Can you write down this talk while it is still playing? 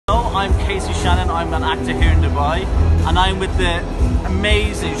I'm Casey Shannon, I'm an actor here in Dubai, and I'm with the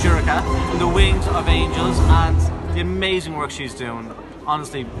amazing Shurika from the Wings of Angelz, and the amazing work she's doing.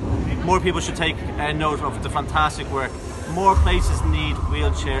 Honestly, more people should take note of the fantastic work. More places need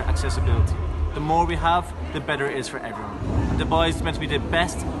wheelchair accessibility. The more we have, the better it is for everyone. And Dubai is meant to be the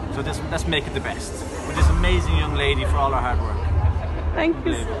best, so let's make it the best. With this amazing young lady for all her hard work. Thank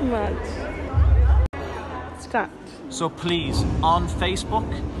you so much. Start. So please, on Facebook,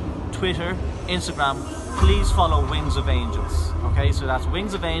 Twitter, Instagram, please follow Wings of Angelz. Okay, so that's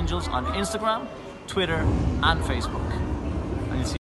Wings of Angelz on Instagram, Twitter and Facebook.